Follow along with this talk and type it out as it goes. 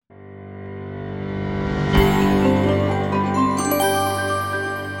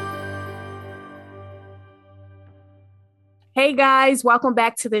Hey guys, welcome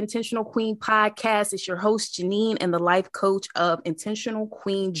back to the Intentional Queen podcast. It's your host, Janine, and the life coach of Intentional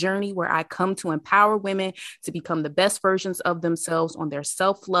Queen Journey, where I come to empower women to become the best versions of themselves on their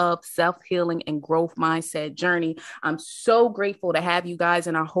self-love, self-healing, and growth mindset journey. I'm so grateful to have you guys,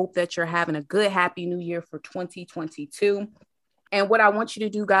 and I hope that you're having a good, happy new year for 2022. And what I want you to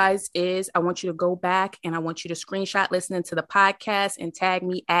do, guys, is I want you to go back and I want you to screenshot listening to the podcast and tag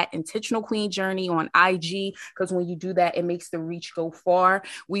me at Intentional Queen Journey on IG, because when you do that, it makes the reach go far.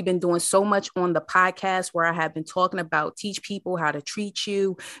 We've been doing so much on the podcast where I have been talking about teach people how to treat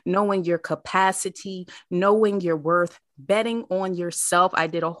you, knowing your capacity, knowing your worth, betting on yourself. I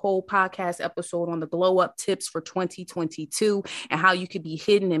did a whole podcast episode on the glow up tips for 2022 and how you could be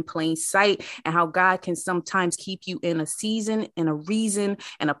hidden in plain sight and how God can sometimes keep you in a season, in a reason,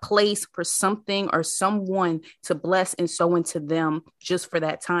 and a place for something or someone to bless and sow into them just for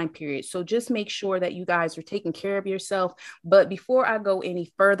that time period. So just make sure that you guys are taking care of yourself. But before I go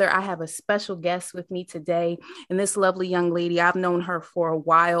any further, I have a special guest with me today. And this lovely young lady, I've known her for a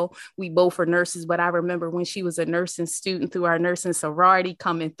while. We both are nurses, but I remember when she was a nursing student through our nursing sorority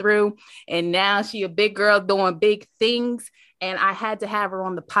coming through. And now she a big girl doing big things. And I had to have her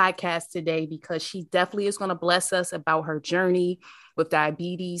on the podcast today because she definitely is going to bless us about her journey with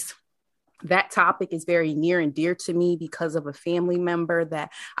diabetes. That topic is very near and dear to me because of a family member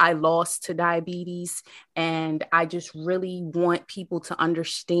that I lost to diabetes. And I just really want people to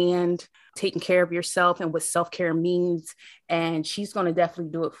understand taking care of yourself and what self-care means. And she's going to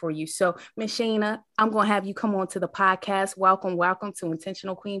definitely do it for you. So, Miss Shayna, I'm going to have you come on to the podcast. Welcome to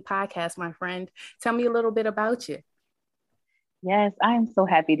Intentional Queen Podcast, my friend. Tell me a little bit about you. Yes, I am so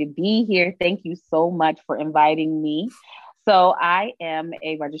happy to be here. Thank you so much for inviting me. So I am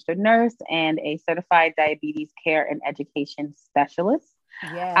a registered nurse and a certified diabetes care and education specialist.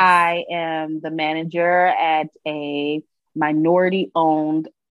 Yes. I am the manager at a minority-owned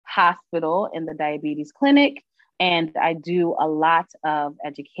hospital in the diabetes clinic, and I do a lot of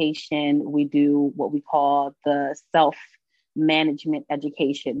education. We do what we call the self-management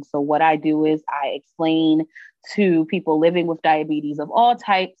education. So what I do is I explain to people living with diabetes of all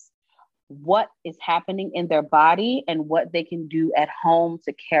types what is happening in their body and what they can do at home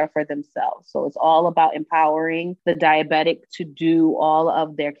to care for themselves. So it's all about empowering the diabetic to do all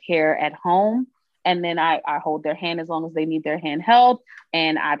of their care at home. And then I hold their hand as long as they need their hand held,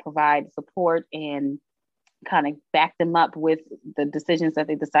 and I provide support and kind of back them up with the decisions that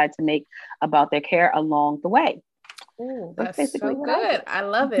they decide to make about their care along the way. Oh, that's so good. I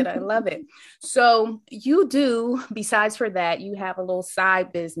love it. I love it. So you do, besides for that, you have a little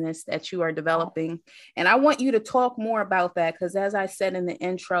side business that you are developing. And I want you to talk more about that because as I said in the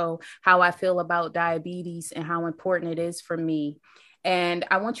intro, how I feel about diabetes and how important it is for me. And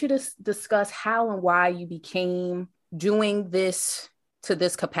I want you to discuss how and why you became doing this to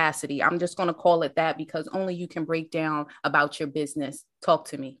this capacity. I'm just going to call it that because only you can break down about your business. Talk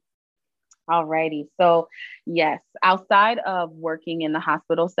to me. Alrighty. So yes, outside of working in the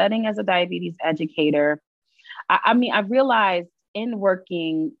hospital setting as a diabetes educator, I realized in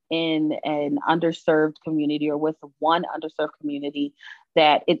working in an underserved community or with one underserved community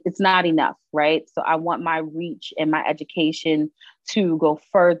that it's not enough, right? So I want my reach and my education to go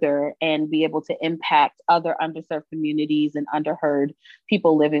further and be able to impact other underserved communities and underheard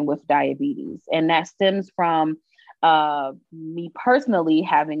people living with diabetes. And that stems from me personally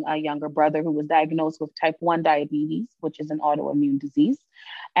having a younger brother who was diagnosed with type 1 diabetes, which is an autoimmune disease,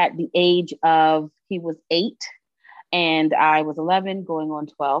 at the age of, he was 8 and I was 11 going on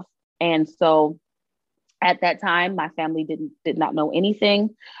 12. And so at that time, my family did not know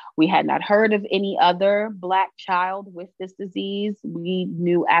anything. We had not heard of any other Black child with this disease. We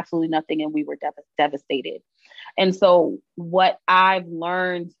knew absolutely nothing and we were devastated. And so what I've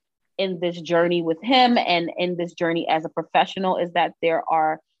learned in this journey with him and in this journey as a professional is that there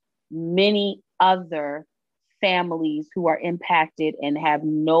are many other families who are impacted and have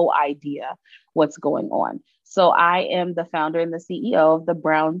no idea what's going on. So I am the founder and the CEO of the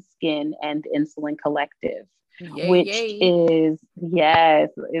Brown Skin and Insulin Collective, which is, yes,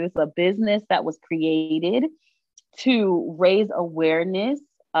 it is a business that was created to raise awareness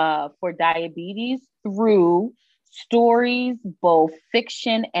for diabetes through stories, both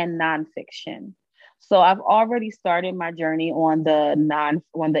fiction and nonfiction. So I've already started my journey on the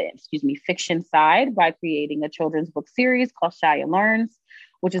fiction side by creating a children's book series called Shia Learns,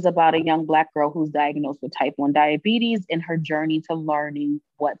 which is about a young Black girl who's diagnosed with type 1 diabetes and her journey to learning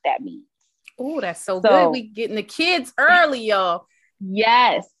what that means. Oh, that's so good. We getting the kids early, y'all.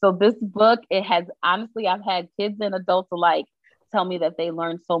 Yes. So this book, it has, honestly, I've had kids and adults alike tell me that they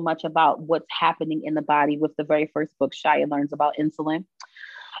learned so much about what's happening in the body. With the very first book, Shia learns about insulin.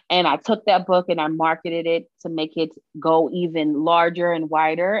 And I took that book and I marketed it to make it go even larger and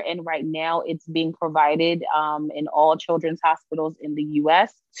wider. And right now it's being provided in all children's hospitals in the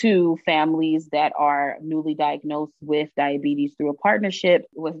US to families that are newly diagnosed with diabetes through a partnership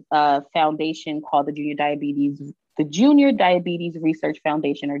with a foundation called the Junior Diabetes Research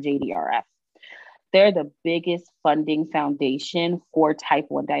Foundation, or JDRF. They're the biggest funding foundation for type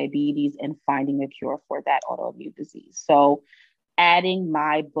 1 diabetes and finding a cure for that autoimmune disease. So adding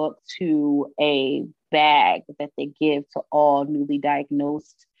my book to a bag that they give to all newly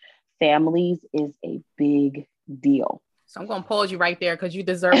diagnosed families is a big deal. So I'm going to pause you right there because you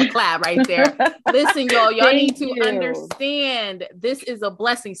deserve a clap right there. Listen, y'all need to understand this is a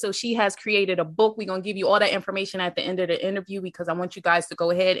blessing. So she has created a book. We're going to give you all that information at the end of the interview because I want you guys to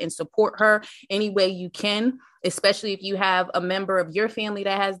go ahead and support her any way you can, especially if you have a member of your family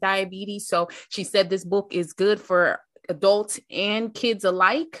that has diabetes. So she said this book is good for adults and kids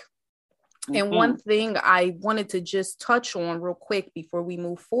alike. Mm-hmm. And one thing I wanted to just touch on real quick before we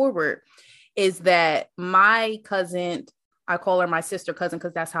move forward is that my cousin, I call her my sister cousin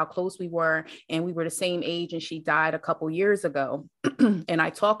because that's how close we were. And we were the same age and she died a couple years ago. And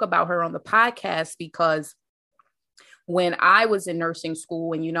I talk about her on the podcast because when I was in nursing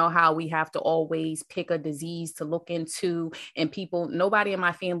school, and you know how we have to always pick a disease to look into, and nobody in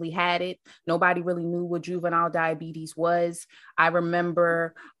my family had it. Nobody really knew what juvenile diabetes was. I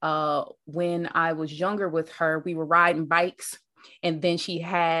remember when I was younger with her, we were riding bikes and then she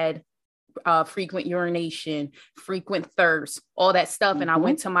had frequent urination, frequent thirst, all that stuff. Mm-hmm. And I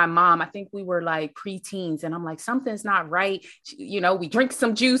went to my mom, I think we were like preteens, and I'm like, something's not right. We drink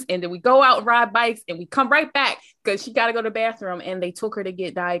some juice and then we go out and ride bikes and we come right back because she got to go to the bathroom. And they took her to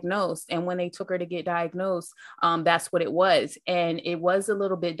get diagnosed. And when they took her to get diagnosed, that's what it was. And it was a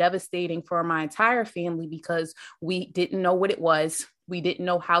little bit devastating for my entire family because we didn't know what it was. We didn't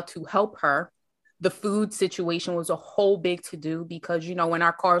know how to help her. The food situation was a whole big to do because, in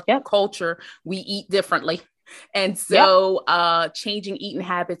our culture, we eat differently. And so changing eating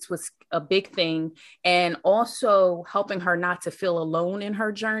habits was a big thing. And also helping her not to feel alone in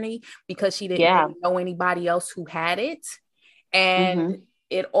her journey because she didn't really know anybody else who had it. And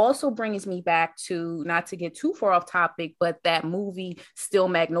it also brings me back to, not to get too far off topic, but that movie Still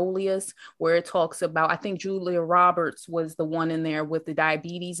Magnolias, where it talks about, I think Julia Roberts was the one in there with the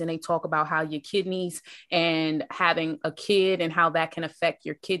diabetes, and they talk about how your kidneys and having a kid and how that can affect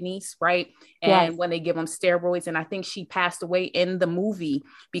your kidneys, right? And when they give them steroids, and I think she passed away in the movie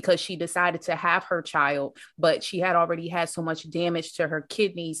because she decided to have her child, but she had already had so much damage to her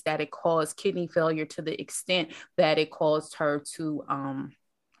kidneys that it caused kidney failure to the extent that it caused her to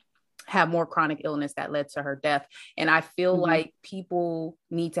have more chronic illness that led to her death. And I feel like people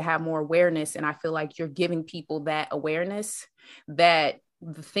need to have more awareness. And I feel like you're giving people that awareness that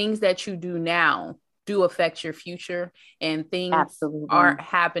the things that you do now do affect your future, and things are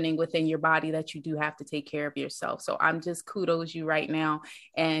happening within your body that you do have to take care of yourself. So I'm just kudos you right now.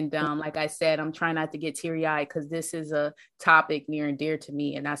 And like I said, I'm trying not to get teary-eyed because this is a topic near and dear to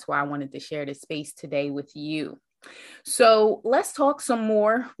me. And that's why I wanted to share this space today with you. So let's talk some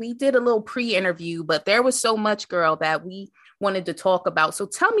more. We did a little pre-interview, but there was so much, girl, that we wanted to talk about. So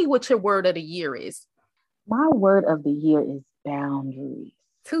tell me what your word of the year is. My word of the year is boundaries.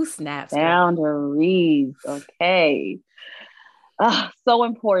 2 snaps. Boundaries. Okay. So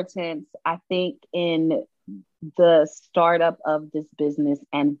important, I think, in the startup of this business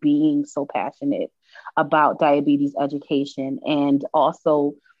and being so passionate about diabetes education, and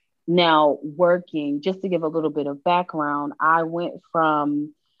also now working. Just to give a little bit of background, I went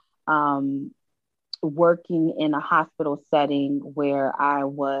from working in a hospital setting where I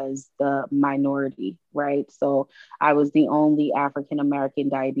was the minority, right? So I was the only African-American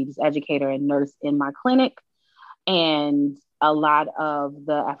diabetes educator and nurse in my clinic. And a lot of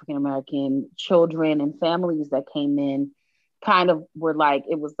the African-American children and families that came in kind of were like,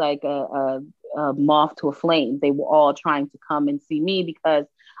 it was like a moth to a flame. They were all trying to come and see me because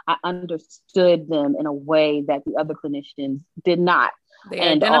I understood them in a way that the other clinicians did not. They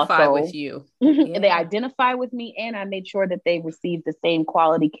identify with you. They identify with me, and I made sure that they received the same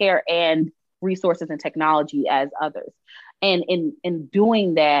quality care and resources and technology as others. And in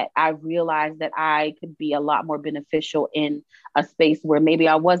doing that, I realized that I could be a lot more beneficial in a space where maybe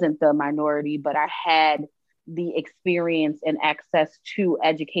I wasn't the minority, but I had the experience and access to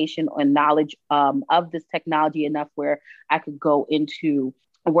education and knowledge of this technology enough where I could go into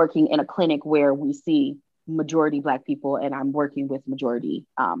working in a clinic where we see majority Black people, and I'm working with majority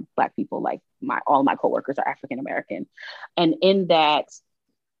Black people. Like all my coworkers are African American, and in that,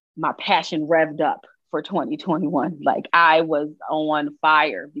 my passion revved up for 2021. Like I was on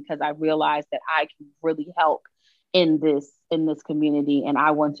fire because I realized that I can really help in this community, and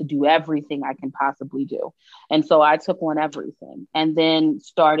I want to do everything I can possibly do. And so I took on everything, and then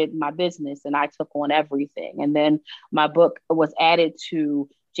started my business, and I took on everything. And then my book was added to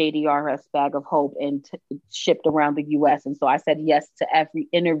JDRS Bag of Hope and shipped around the US. And so I said yes to every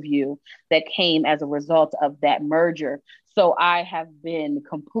interview that came as a result of that merger. So I have been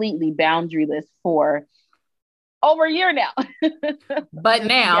completely boundaryless for over a year now. But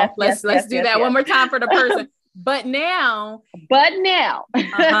now, let's do that one more time for the person. But now,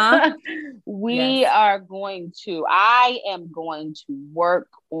 I am going to work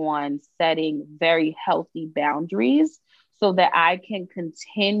on setting very healthy boundaries so that I can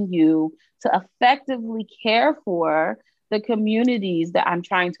continue to effectively care for the communities that I'm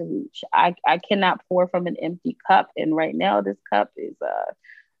trying to reach. I cannot pour from an empty cup. And right now this cup is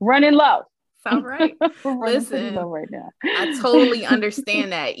running low. All right. Listen, low right now. I totally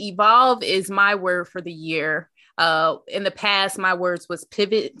understand that. Evolve is my word for the year. In the past, my words was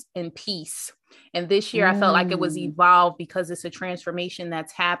pivot and peace. And this year I felt like it was evolve because it's a transformation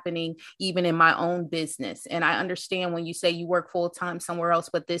that's happening even in my own business. And I understand when you say you work full time somewhere else,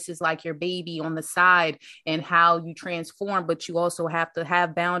 but this is like your baby on the side and how you transform, but you also have to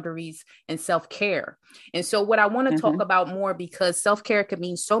have boundaries and self-care. And so what I want to talk about more, because self-care could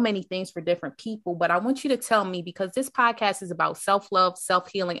mean so many things for different people, but I want you to tell me, because this podcast is about self-love,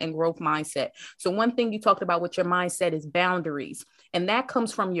 self-healing, and growth mindset. So one thing you talked about with your mindset is boundaries. And that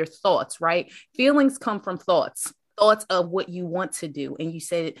comes from your thoughts, right? Feelings come from thoughts of what you want to do. And you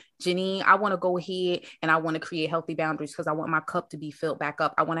said, Janine, I want to go ahead and I want to create healthy boundaries because I want my cup to be filled back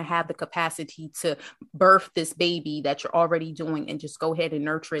up. I want to have the capacity to birth this baby that you're already doing and just go ahead and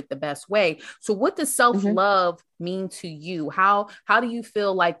nurture it the best way. So what does self-love mean to you? How do you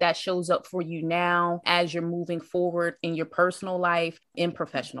feel like that shows up for you now as you're moving forward in your personal life, in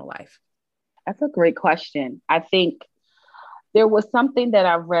professional life? That's a great question. I think there was something that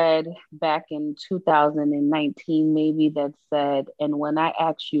I read back in 2019, maybe, that said, and when I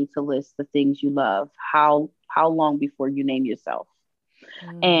ask you to list the things you love, how long before you name yourself?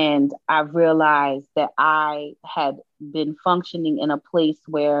 And I realized that I had been functioning in a place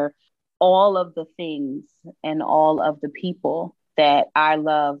where all of the things and all of the people that I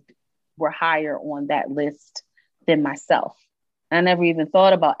loved were higher on that list than myself. I never even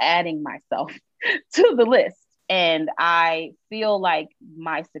thought about adding myself to the list. And I feel like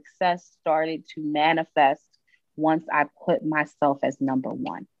my success started to manifest once I put myself as number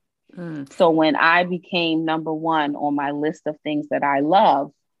one. So when I became number one on my list of things that I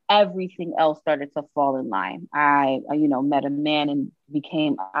love, everything else started to fall in line. I, met a man and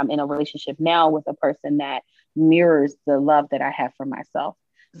I'm in a relationship now with a person that mirrors the love that I have for myself.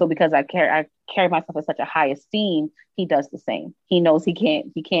 So because I carry myself with such a high esteem, he does the same. He knows he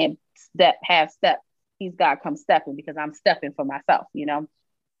can't have steps. He's got to come stepping because I'm stepping for myself,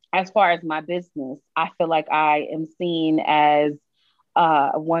 As far as my business, I feel like I am seen as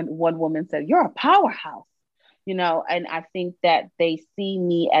one woman said, "You're a powerhouse," and I think that they see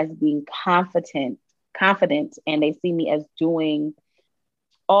me as being confident, and they see me as doing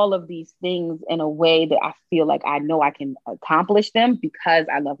all of these things in a way that I feel like I know I can accomplish them because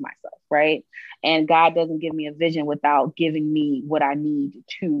I love myself, right? And God doesn't give me a vision without giving me what I need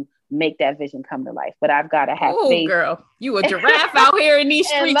to make that vision come to life. But I've got to have faith. Girl, you a giraffe out here in these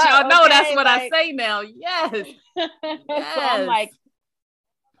streets. Y'all know that's what I say now. Yes. So I'm like,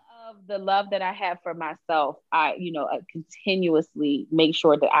 of the love that I have for myself, I continuously make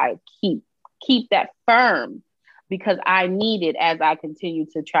sure that I keep that firm, because I need it as I continue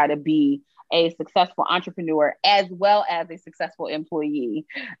to try to be a successful entrepreneur, as well as a successful employee,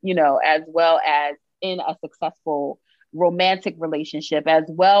 as well as in a successful romantic relationship, as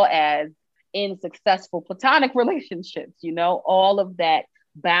well as in successful platonic relationships, all of that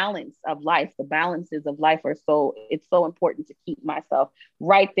balance of life. The balances of life it's so important to keep myself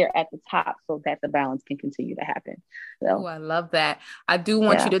right there at the top so that the balance can continue to happen. So, I love that. I do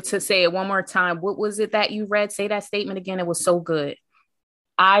want you to say it one more time. What was it that you read? Say that statement again. It was so good.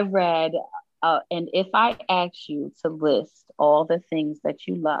 I read, and if I ask you to list all the things that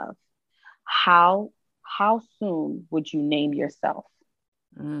you love, how soon would you name yourself?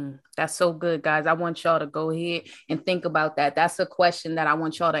 That's so good, guys. I want y'all to go ahead and think about that. That's a question that I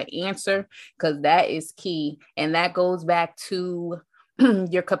want y'all to answer, because that is key. And that goes back to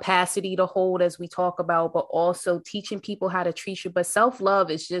your capacity to hold, as we talk about, but also teaching people how to treat you. But self-love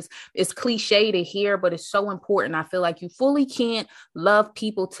is just, it's cliche to hear, but it's so important. I feel like you fully can't love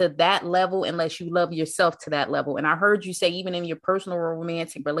people to that level unless you love yourself to that level. And I heard you say, even in your personal or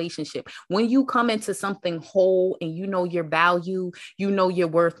romantic relationship, when you come into something whole and you know your value, you know your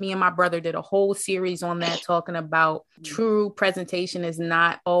worth. Me and my brother did a whole series on that, talking about true presentation is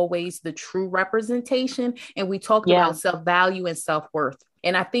not always the true representation. And we talked about self-value and self-worth.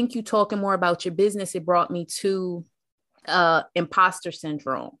 And I think you talking more about your business, it brought me to imposter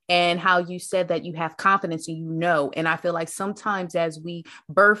syndrome, and how you said that you have confidence and you know. And I feel like sometimes as we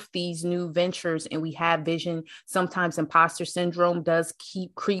birth these new ventures and we have vision, sometimes imposter syndrome does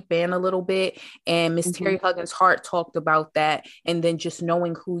creep in a little bit. And Miss Terry Huggins Hart talked about that. And then just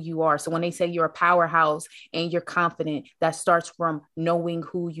knowing who you are. So when they say you're a powerhouse and you're confident, that starts from knowing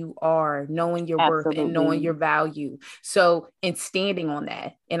who you are, knowing your worth, and knowing your value. So, and standing on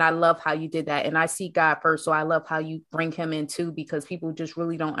that. And I love how you did that. And I see God first. So I love how you bring him in too, because people just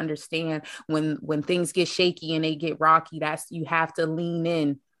really don't understand when things get shaky and they get rocky, that's, you have to lean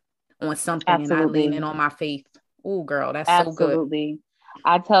in on something. And I lean in on my faith. Oh girl, that's so good.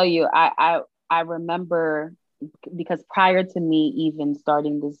 I tell you, I remember, because prior to me even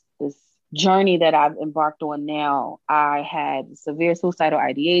starting this journey that I've embarked on now, I had severe suicidal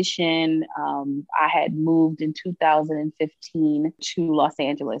ideation. I had moved in 2015 to Los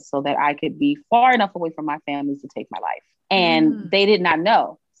Angeles so that I could be far enough away from my family to take my life. And they did not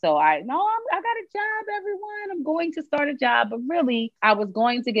know. So I got a job, everyone. I'm going to start a job. But really, I was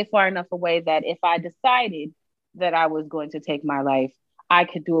going to get far enough away that if I decided that I was going to take my life, I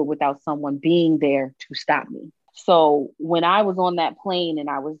could do it without someone being there to stop me. So when I was on that plane and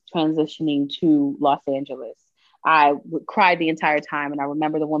I was transitioning to Los Angeles, I cried the entire time. And I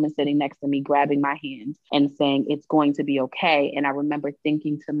remember the woman sitting next to me grabbing my hand and saying, "It's going to be okay." And I remember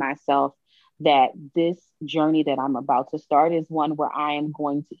thinking to myself that this journey that I'm about to start is one where I am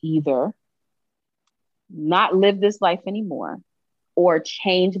going to either not live this life anymore or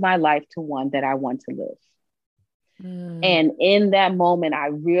change my life to one that I want to live. And in that moment, I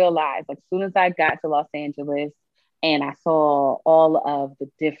realized, as soon as I got to Los Angeles and I saw all of the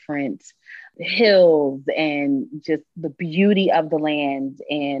different hills and just the beauty of the land,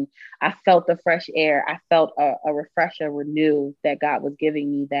 and I felt the fresh air, I felt a refresher, renew that God was giving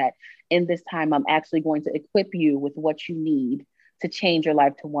me, that in this time, I'm actually going to equip you with what you need to change your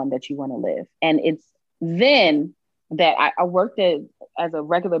life to one that you want to live. And it's then that I worked as a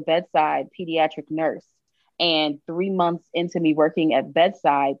regular bedside pediatric nurse. And 3 months into me working at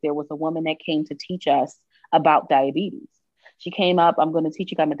bedside, there was a woman that came to teach us about diabetes. She came up, "I'm going to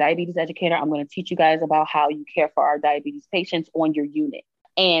teach you, I'm a diabetes educator. I'm going to teach you guys about how you care for our diabetes patients on your unit."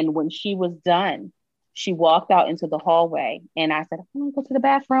 And when she was done, she walked out into the hallway and I said, "I'm going to go to the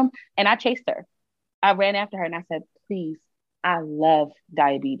bathroom." And I chased her. I ran after her and I said, "Please, I love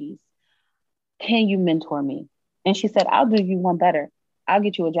diabetes. Can you mentor me?" And she said, "I'll do you one better. I'll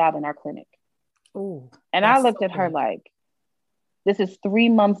get you a job in our clinic." Ooh, and I looked at her like, this is 3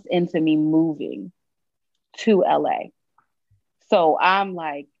 months into me moving to LA. So I'm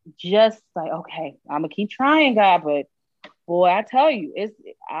like, just like, okay, I'm gonna keep trying, God, but boy, I tell you,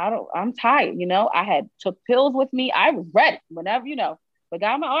 I'm tired. I had took pills with me. I was ready whenever, but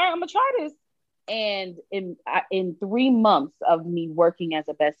God, I'm like, all right, I'm gonna try this. And in 3 months of me working as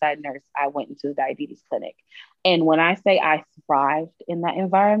a bedside nurse, I went into the diabetes clinic. And when I say I thrived in that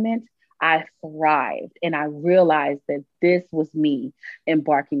environment, I thrived. And I realized that this was me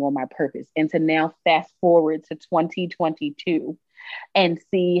embarking on my purpose. And to now fast forward to 2022 and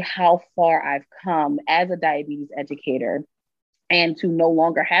see how far I've come as a diabetes educator, and to no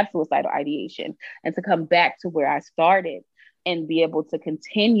longer have suicidal ideation, and to come back to where I started and be able to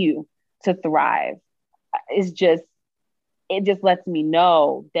continue to thrive, it just lets me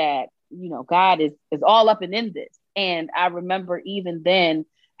know that, God is all up and in this. And I remember even then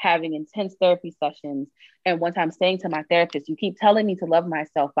having intense therapy sessions. And one time saying to my therapist, "You keep telling me to love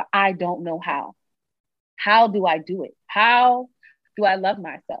myself, but I don't know how. How do I do it? How do I love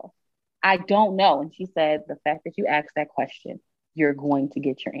myself? I don't know." And she said, "The fact that you asked that question, you're going to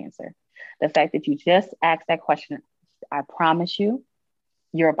get your answer. The fact that you just asked that question, I promise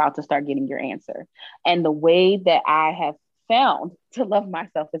you're about to start getting your answer." And the way that I have found to love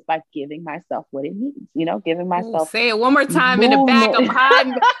myself is by giving myself what it needs, giving myself. Say it one more time in the back. I'm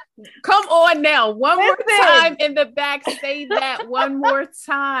hiding. Come on now. One more time in the back. Say that one more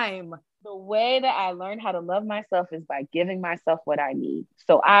time. The way that I learned how to love myself is by giving myself what I need.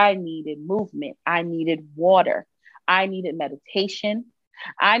 So I needed movement. I needed water. I needed meditation.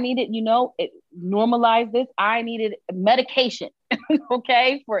 I needed, normalize this. I needed medication,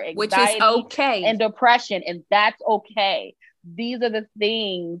 okay, for anxiety, which is okay, and depression. And that's okay. These are the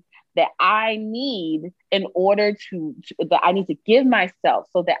things that I need in order that I need to give myself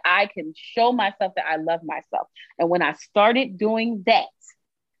so that I can show myself that I love myself. And when I started doing that,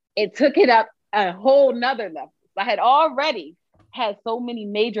 it took it up a whole nother level. I had already had so many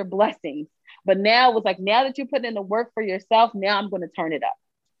major blessings, but now it was like, now that you put in the work for yourself, now I'm going to turn it up.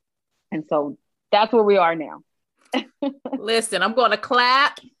 And so that's where we are now. Listen, I'm going to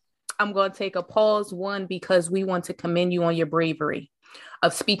clap. I'm going to take a pause, one, because we want to commend you on your bravery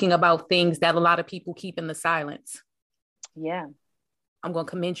of speaking about things that a lot of people keep in the silence. Yeah. I'm going to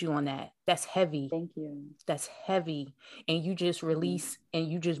commend you on that. That's heavy. Thank you. That's heavy. And you just released and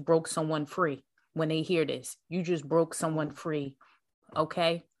you just broke someone free. When they hear this, you just broke someone free.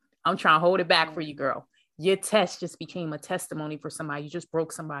 Okay. I'm trying to hold it back for you, girl. Your test just became a testimony for somebody. You just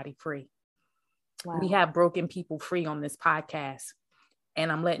broke somebody free. Wow. We have broken people free on this podcast.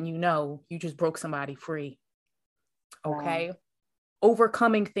 And I'm letting you know, you just broke somebody free. Okay. Wow.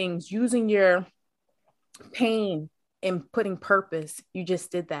 Overcoming things, using your pain and putting purpose. You just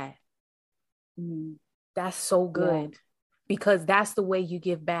did that. That's so good because that's the way you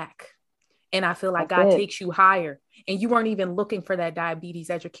give back. And I feel like God takes you higher, and you weren't even looking for that diabetes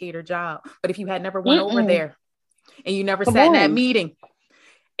educator job. But if you had never went over there and you never sat in that meeting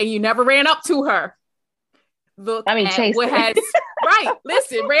and you never ran up to her, look at what has, right.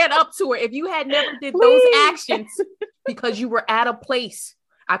 Listen, ran up to her. If you had never did those actions because you were at a place,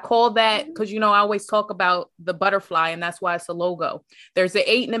 I call that, because, I always talk about the butterfly, and that's why it's a logo. There's an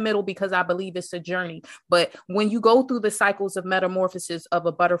 8 in the middle because I believe it's a journey. But when you go through the cycles of metamorphosis of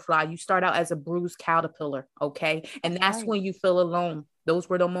a butterfly, you start out as a bruised caterpillar. Okay. And that's when you feel alone. Those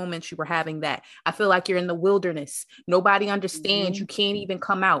were the moments you were having that. I feel like you're in the wilderness. Nobody understands. You can't even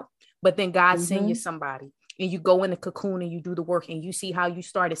come out. But then God send you somebody, and you go in the cocoon and you do the work, and you see how you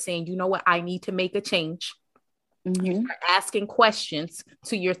started saying, you know what? I need to make a change. You start asking questions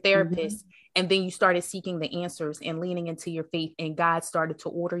to your therapist, and then you started seeking the answers and leaning into your faith, and God started to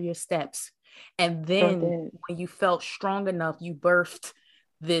order your steps. And then when you felt strong enough, you birthed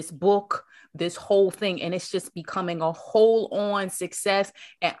this book, this whole thing, and it's just becoming a whole on success.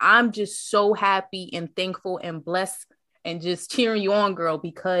 And I'm just so happy and thankful and blessed and just cheering you on, girl,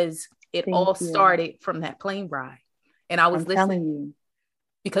 because it all started from that plane ride. And I was listening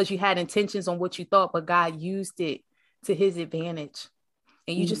because you had intentions on what you thought, but God used it to his advantage.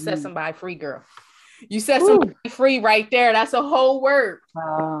 And you just set somebody free, girl. You set somebody free right there. That's a whole word.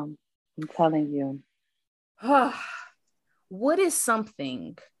 I'm telling you. What is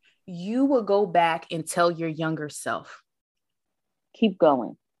something you will go back and tell your younger self? Keep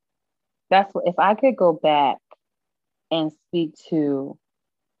going. That's what, if I could go back and speak to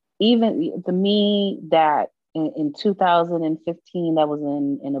even the me that in 2015 that was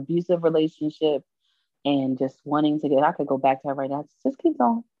in an abusive relationship and just wanting to I could go back to her right now. Just keep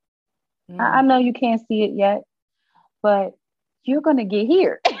going. I know you can't see it yet, but you're going to get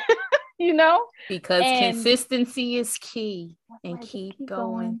here, because consistency is key. And keep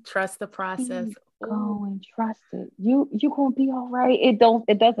going. Trust the process. Going, trust it. You're going to be all right. It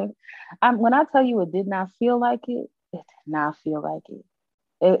doesn't. When I tell you it did not feel like it did not feel like it.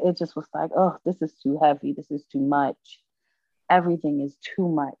 It just was like, oh, this is too heavy. This is too much. Everything is too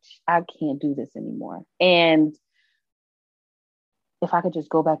much. I can't do this anymore. And if I could just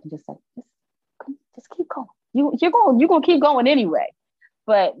go back and just say, just keep going. You're going to keep going anyway.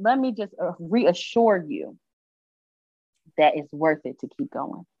 But let me just reassure you that it's worth it to keep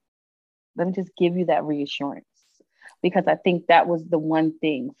going. Let me just give you that reassurance, because I think that was the one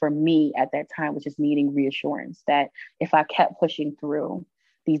thing for me at that time, which is needing reassurance that if I kept pushing through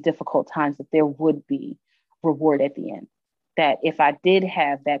these difficult times, that there would be reward at the end. That if I did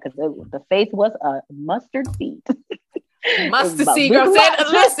have that, because the faith was a mustard seed. Mustard seed, girl. Say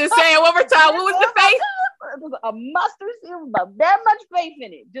it one more time. What was the faith? It was a mustard seed, about that much faith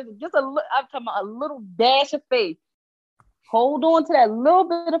in it. Just I'm talking about a little dash of faith. Hold on to that little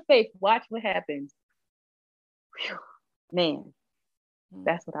bit of faith. Watch what happens. Whew. Man,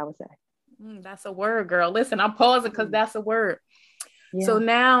 that's what I would say. That's a word, girl. Listen, I'm pausing because that's a word. Yeah. So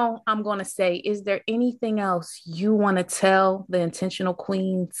now I'm going to say, is there anything else you want to tell the intentional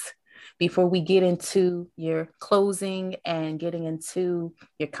queens before we get into your closing and getting into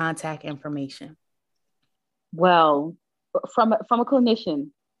your contact information? Well, from a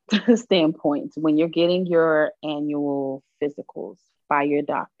clinician standpoint, when you're getting your annual physicals by your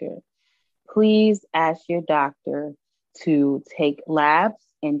doctor, please ask your doctor to take labs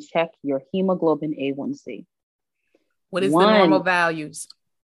and check your hemoglobin A1C. What is the normal values?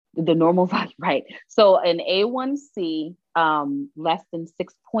 The normal value, right? So an A1C less than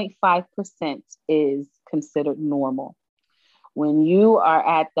 6.5% is considered normal. When you are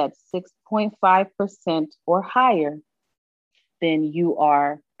at that 6.5% or higher, then you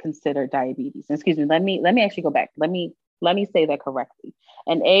are considered diabetes. Excuse me. Let me actually go back. Let me say that correctly.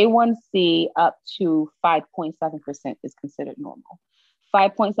 An A1C up to 5.7% is considered normal.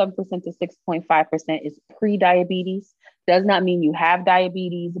 5.7% to 6.5% is pre-diabetes. Does not mean you have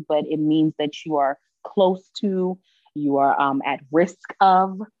diabetes, but it means that you are close to, you are at risk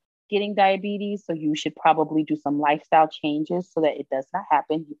of getting diabetes. So you should probably do some lifestyle changes so that it does not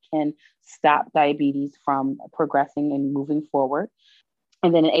happen. You can stop diabetes from progressing and moving forward.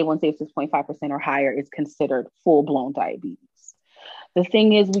 And then an A1C of 6.5% or higher is considered full-blown diabetes. The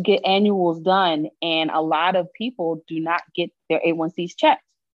thing is, we get annuals done, and a lot of people do not get their A1Cs checked.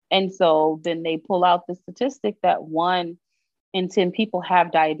 And so then they pull out the statistic that 1 in 10 people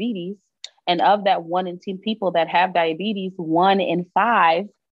have diabetes. And of that 1 in 10 people that have diabetes, 1 in 5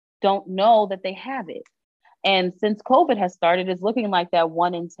 don't know that they have it. And since COVID has started, it's looking like that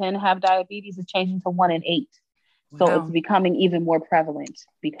 1 in 10 have diabetes is changing to 1 in 8. So It's becoming even more prevalent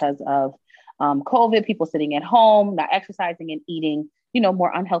because of COVID, people sitting at home, not exercising and eating,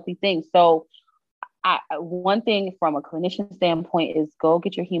 more unhealthy things. So one thing from a clinician standpoint is go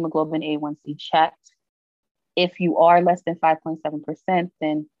get your hemoglobin A1C checked. If you are less than 5.7%,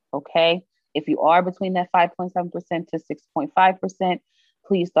 then okay. If you are between that 5.7% to 6.5%,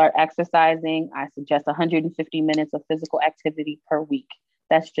 please start exercising. I suggest 150 minutes of physical activity per week.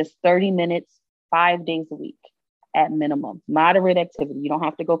 That's just 30 minutes, 5 days a week at minimum. Moderate activity. You don't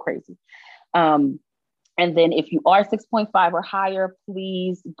have to go crazy. And then if you are 6.5 or higher,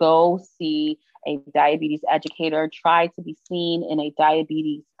 please go see a diabetes educator. Try to be seen in a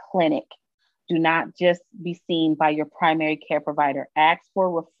diabetes clinic. Do not just be seen by your primary care provider. Ask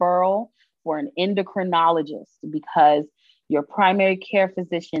for referral for an endocrinologist because your primary care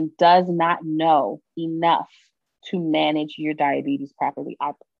physician does not know enough to manage your diabetes properly.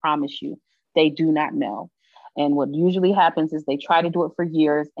 I promise you, they do not know. And what usually happens is they try to do it for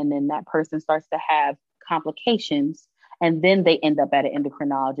years, and then that person starts to have complications, and then they end up at an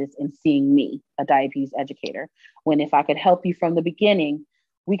endocrinologist and seeing me, a diabetes educator. When if I could help you from the beginning,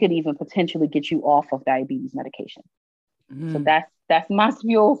 we could even potentially get you off of diabetes medication. So that's my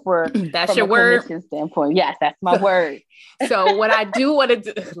spiel that's your word standpoint. Yes, that's my word. So what I do want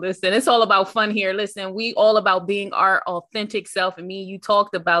to do, listen, it's all about fun here. Listen, we all about being our authentic self. And me, you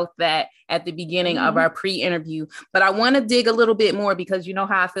talked about that at the beginning of our pre-interview, but I want to dig a little bit more because you know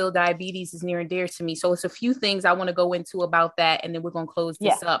how I feel diabetes is near and dear to me. So it's a few things I want to go into about that. And then we're going to close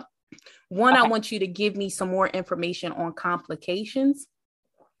this up. One, I want you to give me some more information on complications.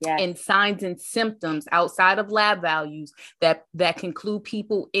 Yes. And signs and symptoms outside of lab values that can clue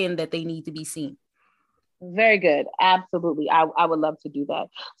people in that they need to be seen. Very good. Absolutely. I would love to do that.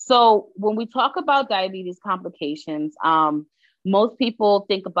 So when we talk about diabetes complications, most people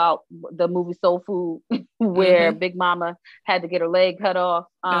think about the movie Soul Food where Big Mama had to get her leg cut off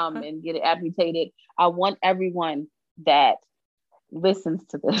and get it amputated. I want everyone that listens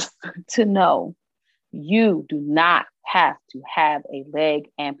to this to know you do not have to have a leg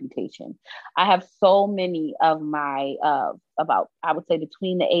amputation. I have so many of my, I would say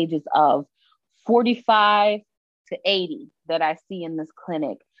between the ages of 45 to 80 that I see in this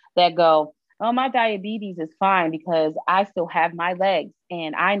clinic that go, oh, my diabetes is fine because I still have my legs.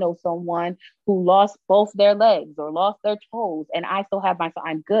 And I know someone who lost both their legs or lost their toes and I still have so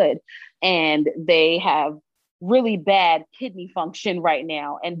I'm good. And they have really bad kidney function right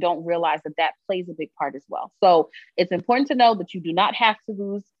now and don't realize that plays a big part as well. So it's important to know that you do not have to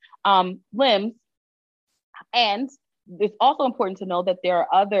lose limbs. And it's also important to know that there are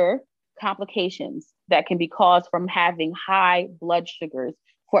other complications that can be caused from having high blood sugars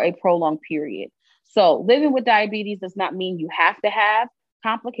for a prolonged period. So living with diabetes does not mean you have to have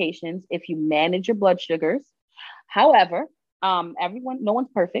complications if you manage your blood sugars. However, no one's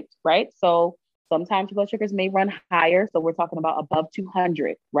perfect, right? So sometimes blood sugars may run higher. So we're talking about above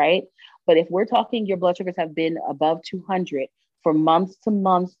 200, right? But if we're talking your blood sugars have been above 200 for months to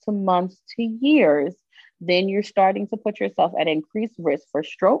months to months to years, then you're starting to put yourself at increased risk for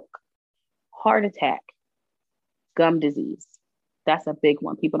stroke, heart attack, gum disease. That's a big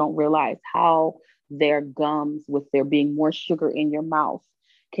one. People don't realize how their gums, with there being more sugar in your mouth,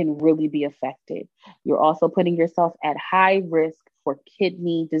 can really be affected. You're also putting yourself at high risk for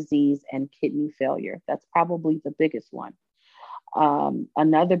kidney disease and kidney failure. That's probably the biggest one.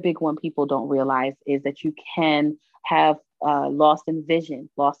 Another big one people don't realize is that you can have loss in vision,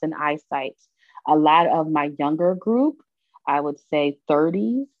 loss in eyesight. A lot of my younger group, I would say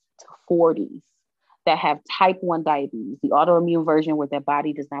 30s to 40s, that have type 1 diabetes, the autoimmune version where their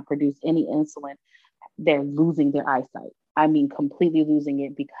body does not produce any insulin, they're losing their eyesight. I mean, completely losing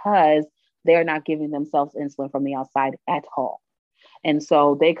it because they're not giving themselves insulin from the outside at all. And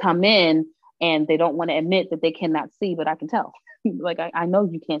so they come in and they don't want to admit that they cannot see, but I can tell. Like, I know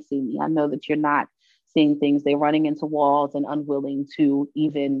you can't see me. I know that you're not seeing things. They're running into walls and unwilling to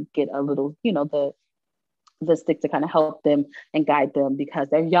even get a little, the stick to kind of help them and guide them because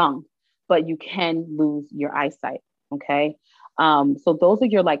they're young, but you can lose your eyesight. Okay. So those are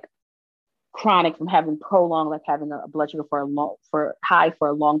your like chronic from having prolonged, like having a blood sugar for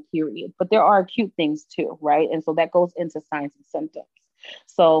a long period, but there are acute things too. Right. And so that goes into signs and symptoms.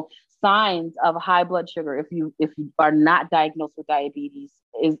 So signs of high blood sugar, if you are not diagnosed with diabetes,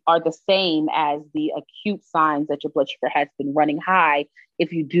 are the same as the acute signs that your blood sugar has been running high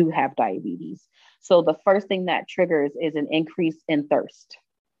if you do have diabetes. So the first thing that triggers is an increase in thirst.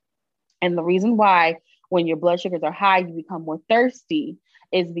 And the reason why when your blood sugars are high, you become more thirsty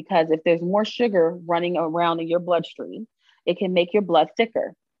is because if there's more sugar running around in your bloodstream, it can make your blood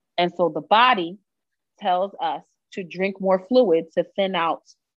thicker. And so the body tells us to drink more fluid to thin out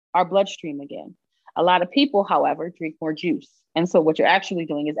our bloodstream again. A lot of people, however, drink more juice. And so what you're actually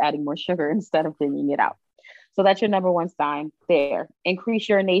doing is adding more sugar instead of thinning it out. So that's your number one sign there. Increased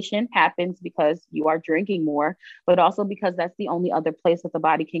urination happens because you are drinking more, but also because that's the only other place that the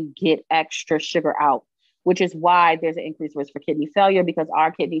body can get extra sugar out, which is why there's an increased risk for kidney failure because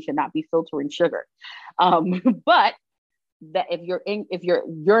our kidney should not be filtering sugar. But that if you're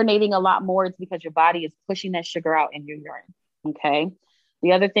urinating a lot more, it's because your body is pushing that sugar out in your urine. Okay.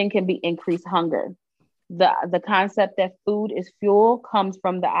 The other thing can be increased hunger. The concept that food is fuel comes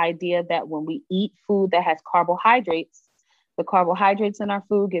from the idea that when we eat food that has carbohydrates, the carbohydrates in our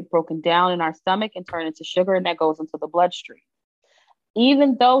food get broken down in our stomach and turn into sugar, and that goes into the bloodstream.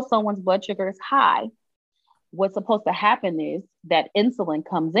 Even though someone's blood sugar is high, what's supposed to happen is that insulin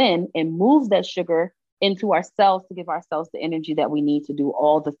comes in and moves that sugar into our cells to give ourselves the energy that we need to do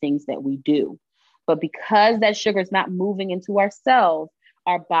all the things that we do. But because that sugar is not moving into our cells,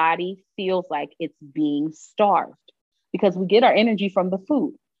 our body feels like it's being starved because we get our energy from the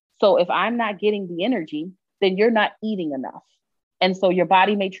food. So if I'm not getting the energy, then you're not eating enough. And so your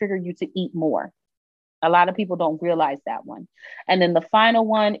body may trigger you to eat more. A lot of people don't realize that one. And then the final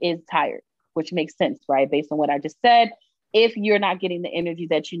one is tired, which makes sense, right? Based on what I just said, if you're not getting the energy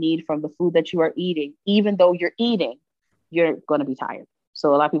that you need from the food that you are eating, even though you're eating, you're going to be tired.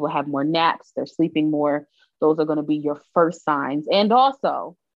 So a lot of people have more naps, they're sleeping more. Those are going to be your first signs, and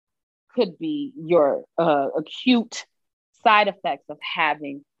also could be your acute side effects of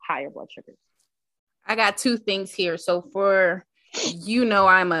having higher blood sugars. I got two things here. So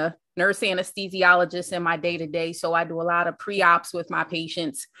I'm a nurse anesthesiologist in my day-to-day. So I do a lot of pre-ops with my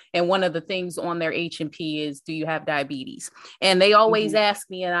patients. And one of the things on their H&P is, do you have diabetes? And they always ask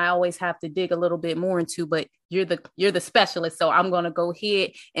me, and I always have to dig a little bit more into, but you're the specialist. So I'm going to go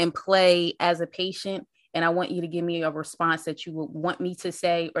ahead and play as a patient. And I want you to give me a response that you would want me to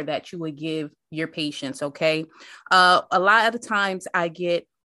say or that you would give your patients. Okay. A lot of the times I get,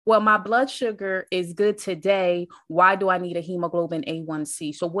 well, my blood sugar is good today. Why do I need a hemoglobin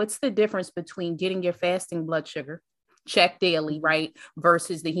A1C? So what's the difference between getting your fasting blood sugar checked daily, right,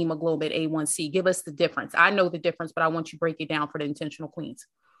 versus the hemoglobin A1C? Give us the difference. I know the difference, but I want you to break it down for the intentional queens.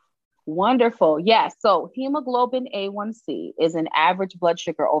 Wonderful. Yes. So hemoglobin A1C is an average blood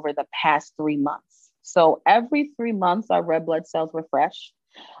sugar over the past 3 months. So every 3 months, our red blood cells refresh.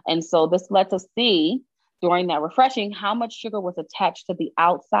 And so this lets us see during that refreshing how much sugar was attached to the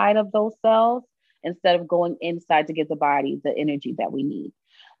outside of those cells instead of going inside to give the body the energy that we need.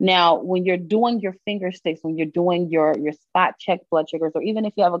 Now, when you're doing your finger sticks, when you're doing your spot check blood sugars, or even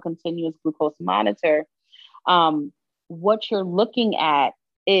if you have a continuous glucose monitor, what you're looking at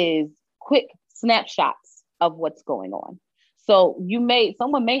is quick snapshots of what's going on. So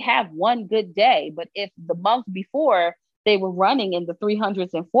someone may have one good day, but if the month before they were running in the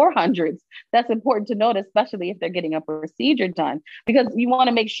 300s and 400s, that's important to note, especially if they're getting a procedure done, because you want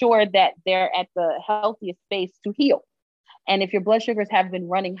to make sure that they're at the healthiest space to heal. And if your blood sugars have been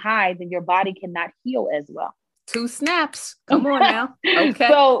running high, then your body cannot heal as well. 2 snaps. Come on now. Okay.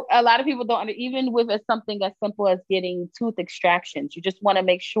 So a lot of people even with something as simple as getting tooth extractions, you just want to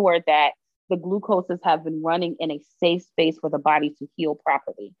make sure that the glucoses have been running in a safe space for the body to heal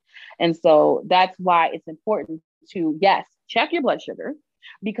properly. And so that's why it's important to, yes, check your blood sugar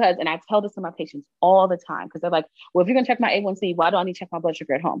because, and I tell this to my patients all the time, because they're like, well, if you're going to check my A1C, why do I need to check my blood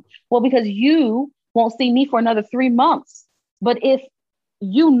sugar at home? Well, because you won't see me for another 3 months. But if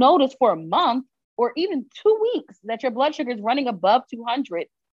you notice for a month or even 2 weeks that your blood sugar is running above 200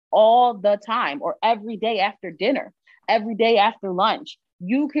 all the time, or every day after dinner, every day after lunch,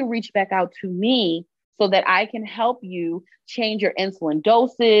 you can reach back out to me so that I can help you change your insulin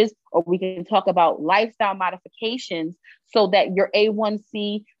doses, or we can talk about lifestyle modifications so that your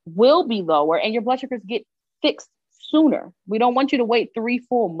A1C will be lower and your blood sugars get fixed sooner. We don't want you to wait 3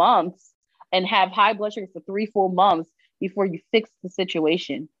 full months and have high blood sugar for 3 full months before you fix the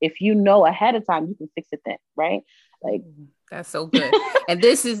situation. If you know ahead of time, you can fix it then, right? Like, that's so good. And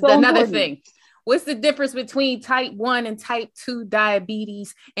this is so another important. thing. What's the difference between type 1 and type 2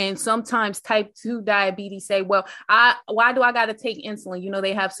 diabetes? And sometimes type 2 diabetes say, well, why do I got to take insulin? You know,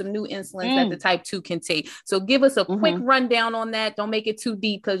 they have some new insulins that the type 2 can take. So give us a quick rundown on that. Don't make it too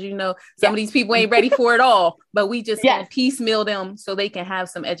deep, because, you know, some of these people ain't ready for it all, but we just gonna piecemeal them so they can have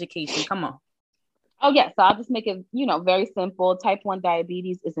some education. Come on. Oh, yeah. So I'll just make it, very simple. Type 1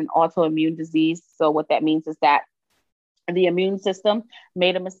 diabetes is an autoimmune disease. So what that means is that the immune system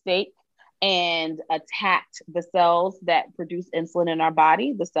made a mistake and attacked the cells that produce insulin in our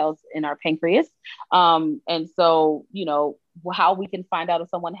body, the cells in our pancreas. And so, how we can find out if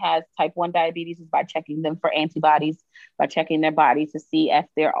someone has type 1 diabetes is by checking them for antibodies, by checking their body to see if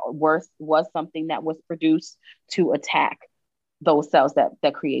there was something that was produced to attack those cells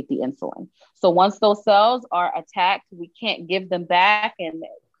that create the insulin. So once those cells are attacked, we can't give them back. And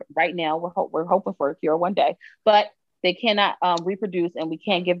right now we're hoping for a cure one day, but they cannot reproduce, and we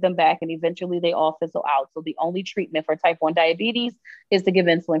can't give them back. And eventually they all fizzle out. So the only treatment for type 1 diabetes is to give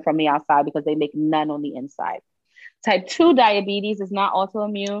insulin from the outside, because they make none on the inside. Type 2 diabetes is not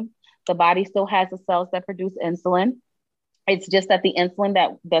autoimmune. The body still has the cells that produce insulin. It's just that the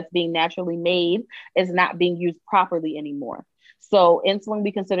insulin that's being naturally made is not being used properly anymore. So insulin,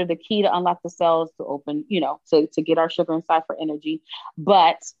 we consider the key to unlock the cells to open, to get our sugar inside for energy.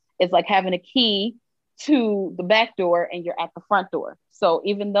 But it's like having a key to the back door and you're at the front door. So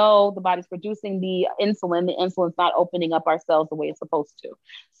even though the body's producing the insulin's not opening up our cells the way it's supposed to.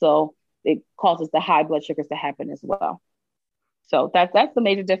 So it causes the high blood sugars to happen as well. So that's the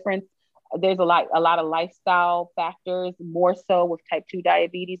major difference. There's a lot of lifestyle factors, more so with type 2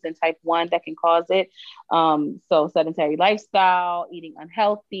 diabetes than type 1, that can cause it. So sedentary lifestyle, eating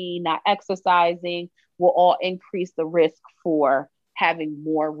unhealthy, not exercising will all increase the risk for having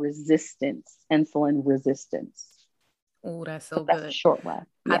more insulin resistance. Oh, that's so good. That's a short one.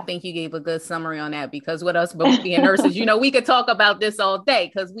 Yeah. I think you gave a good summary on that, because with us both being nurses, we could talk about this all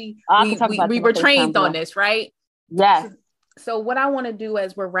day, because we were trained on this, right? Yes. So what I want to do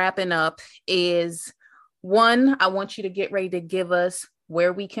as we're wrapping up is, one, I want you to get ready to give us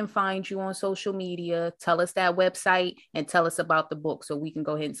where we can find you on social media. Tell us that website and tell us about the book so we can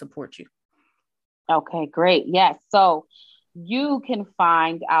go ahead and support you. Okay, great. Yes. So you can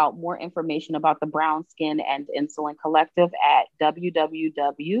find out more information about the Brown Skin and Insulin Collective at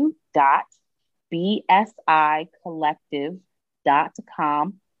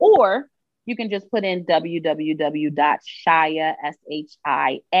www.bsicollective.com, or you can just put in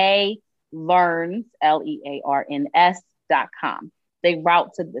www.shia.learns.com. They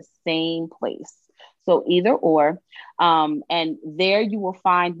route to the same place. So either or, and there you will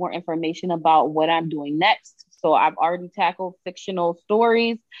find more information about what I'm doing next. So I've already tackled fictional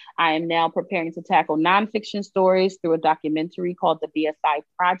stories. I am now preparing to tackle nonfiction stories through a documentary called the BSI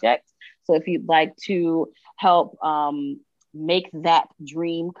Project. So if you'd like to help make that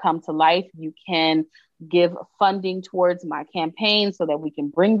dream come to life, you can give funding towards my campaign so that we can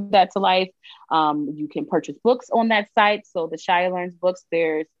bring that to life. You can purchase books on that site. So the Shia Learns books,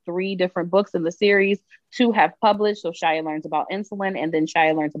 there's 3 different books in the series. 2 have published. So Shia Learns about insulin, and then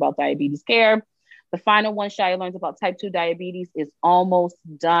Shia Learns about diabetes care. The final one, Shia Learns about type 2 diabetes, is almost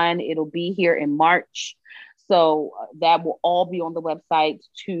done. It'll be here in March. So that will all be on the website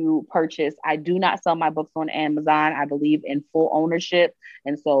to purchase. I do not sell my books on Amazon. I believe in full ownership.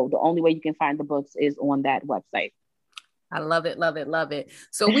 And so the only way you can find the books is on that website. I love it, love it, love it.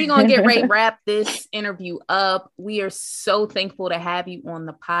 So we're going to get ready to wrap this interview up. We are so thankful to have you on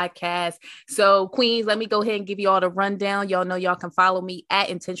the podcast. So Queens, let me go ahead and give you all the rundown. Y'all know y'all can follow me at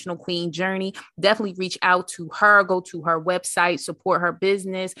Intentional Queen Journey. Definitely reach out to her, go to her website, support her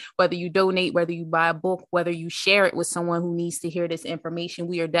business, whether you donate, whether you buy a book, whether you share it with someone who needs to hear this information.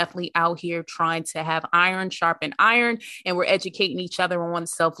 We are definitely out here trying to have iron sharpen iron, and we're educating each other on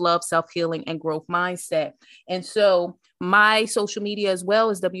self-love, self-healing, and growth mindset. And so my social media as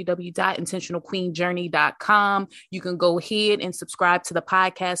well is www.intentionalqueenjourney.com. You can go ahead and subscribe to the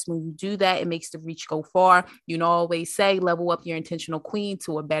podcast. When you do that, it makes the reach go far. Always say, level up your intentional queen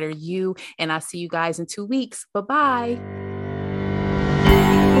to a better you. And I'll see you guys in 2 weeks. Bye-bye.